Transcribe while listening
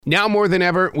Now more than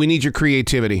ever, we need your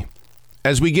creativity.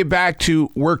 As we get back to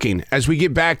working, as we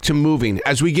get back to moving,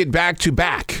 as we get back,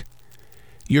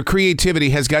 your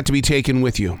creativity has got to be taken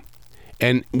with you.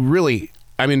 And really,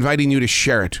 I'm inviting you to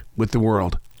share it with the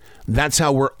world. That's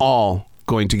how we're all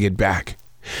going to get back.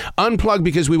 Unplugged,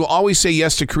 because we will always say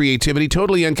yes to creativity.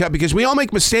 Totally Uncut, because we all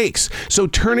make mistakes. So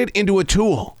turn it into a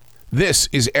tool. This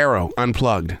is Arroe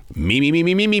Unplugged.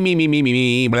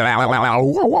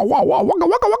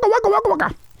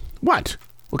 What?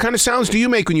 What kind of sounds do you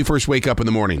make when you first wake up in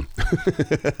the morning?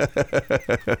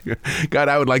 God,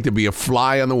 I would like to be a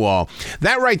fly on the wall.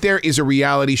 That right there is a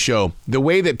reality show. The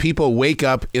way that people wake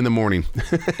up in the morning.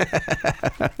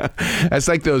 That's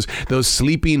like those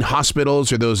sleeping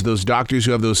hospitals or those doctors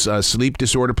who have those sleep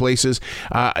disorder places.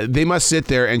 They must sit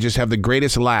there and just have the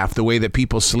greatest laugh, the way that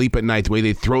people sleep at night, the way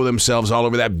they throw themselves all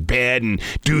over that bed and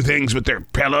do things with their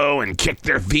pillow and kick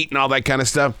their feet and all that kind of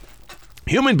stuff.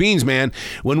 Human beings, man,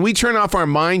 when we turn off our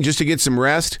mind just to get some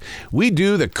rest, we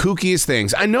do the kookiest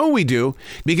things. I know we do,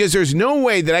 because there's no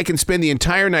way that I can spend the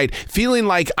entire night feeling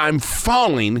like I'm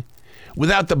falling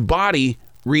without the body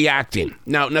reacting.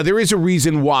 Now there is a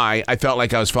reason why I felt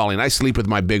like I was falling. I sleep with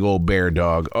my big old bear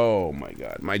dog. Oh my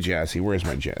God, my Jassy. Where's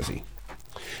my Jassy?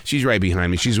 She's right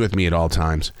behind me. She's with me at all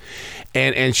times.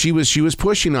 And she was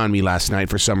pushing on me last night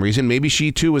for some reason. Maybe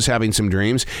she too was having some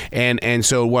dreams. And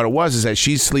so what it was is that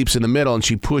she sleeps in the middle and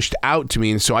she pushed out to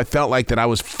me. And so I felt like that I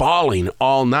was falling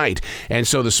all night. And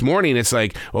so this morning it's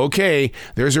like, okay,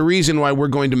 there's a reason why we're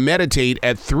going to meditate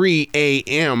at 3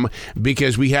 a.m.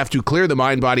 because we have to clear the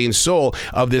mind, body, and soul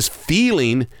of this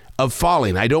feeling of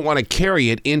falling. I don't want to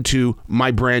carry it into my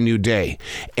brand new day.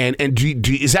 And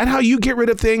is that how you get rid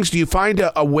of things? Do you find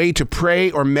a way to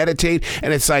pray or meditate?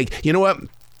 And it's like, you know what?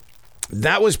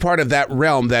 That was part of that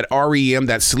realm, that REM,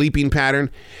 that sleeping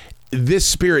pattern. This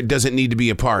spirit doesn't need to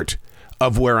be a part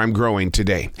of where I'm growing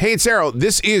today. Hey, it's Arroe.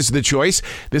 This is The Choice.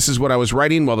 This is what I was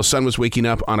writing while the sun was waking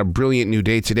up on a brilliant new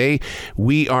day today.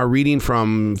 We are reading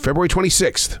from February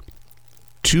 26th,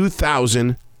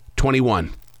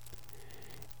 2021.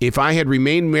 If I had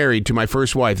remained married to my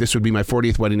first wife, this would be my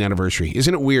 40th wedding anniversary.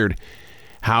 Isn't it weird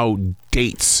how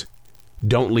dates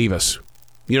don't leave us?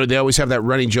 You know, they always have that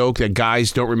running joke that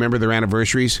guys don't remember their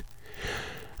anniversaries.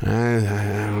 I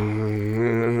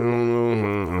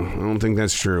don't think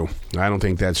that's true. I don't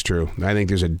think that's true. I think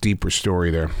there's a deeper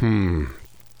story there.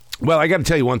 Well, I got to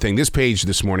tell you one thing. This page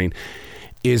this morning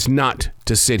is not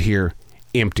to sit here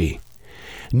empty.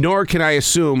 Nor can I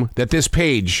assume that this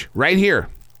page right here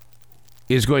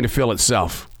is going to fill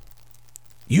itself.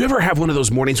 You ever have one of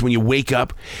those mornings when you wake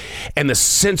up and the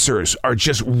sensors are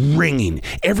just ringing?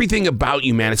 Everything about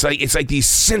you, man. It's like these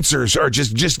sensors are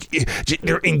just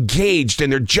they're engaged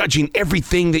and they're judging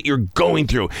everything that you're going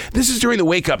through. This is during the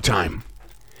wake up time.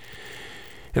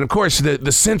 And of course, the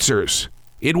sensors,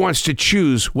 it wants to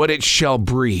choose what it shall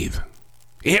breathe.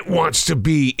 It wants to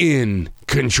be in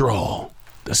control.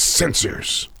 The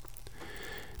sensors.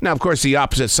 Now, of course, the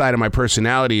opposite side of my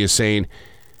personality is saying,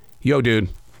 yo, dude,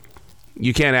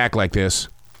 you can't act like this.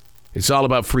 It's all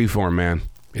about freeform, man.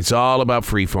 It's all about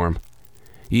freeform.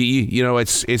 You know,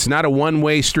 it's not a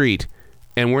one-way street,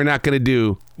 and we're not going to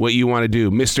do what you want to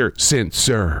do, Mr.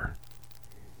 Censor.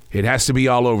 It has to be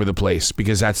all over the place,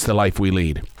 because that's the life we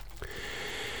lead.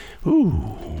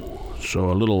 Ooh,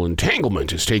 so a little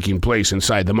entanglement is taking place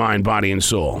inside the mind, body, and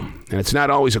soul. And it's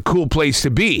not always a cool place to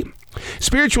be.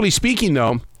 Spiritually speaking,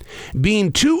 though,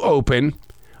 being too open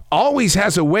always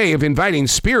has a way of inviting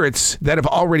spirits that have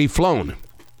already flown.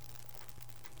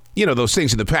 You know, those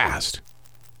things in the past.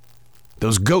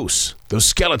 Those ghosts, those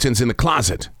skeletons in the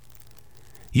closet.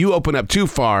 You open up too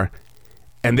far,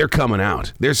 and they're coming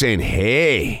out. They're saying,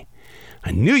 hey,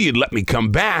 I knew you'd let me come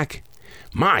back.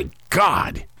 My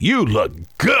God, you look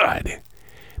good.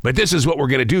 But this is what we're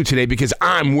going to do today, because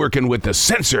I'm working with the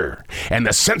censor, and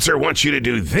the censor wants you to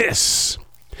do this.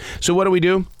 So what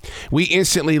do? We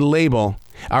instantly label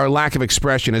our lack of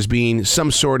expression as being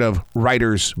some sort of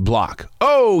writer's block.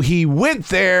 Oh, he went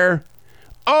there.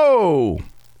 Oh.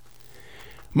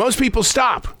 Most people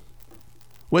stop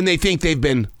when they think they've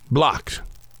been blocked.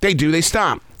 They do. They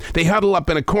stop. They huddle up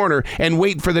in a corner and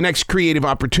wait for the next creative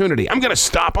opportunity. I'm going to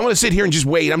stop. I'm going to sit here and just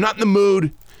wait. I'm not in the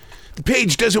mood. The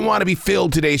page doesn't want to be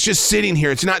filled today. It's just sitting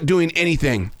here. It's not doing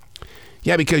anything.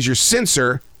 Yeah, because your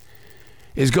censor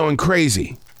is going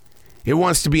crazy. It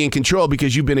wants to be in control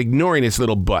because you've been ignoring its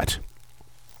little butt.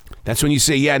 That's when you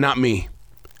say, yeah, not me.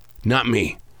 Not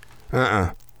me.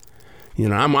 You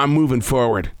know, I'm moving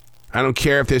forward. I don't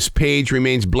care if this page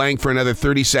remains blank for another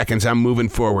 30 seconds. I'm moving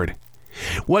forward.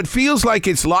 What feels like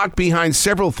it's locked behind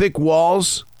several thick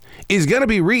walls is going to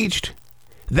be reached.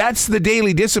 That's the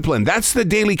daily discipline. That's the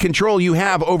daily control you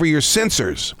have over your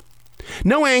sensors.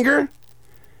 No anger.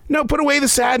 No, put away the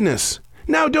sadness.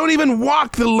 No, don't even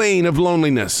walk the lane of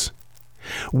loneliness.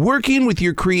 Working with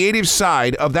your creative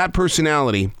side of that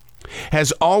personality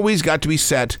has always got to be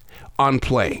set on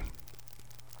play.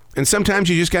 And sometimes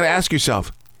you just got to ask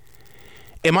yourself,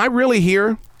 am I really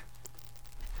here?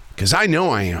 Because I know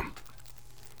I am.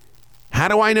 How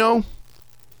do I know?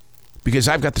 Because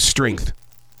I've got the strength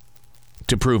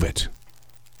to prove it.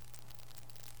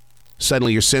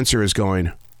 Suddenly your sensor is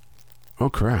going, oh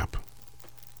crap.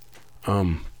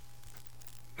 Okay.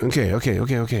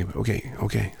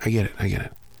 I get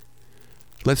it.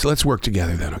 Let's work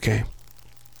together then, okay?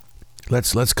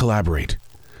 Let's collaborate.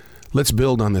 Let's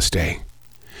build on this day.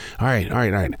 All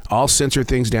right. All sensor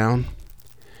things down.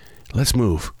 Let's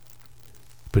move,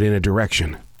 but in a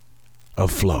direction of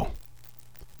flow.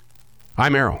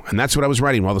 I'm Arroe, and that's what I was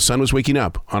writing while the sun was waking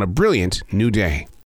up on a brilliant new day.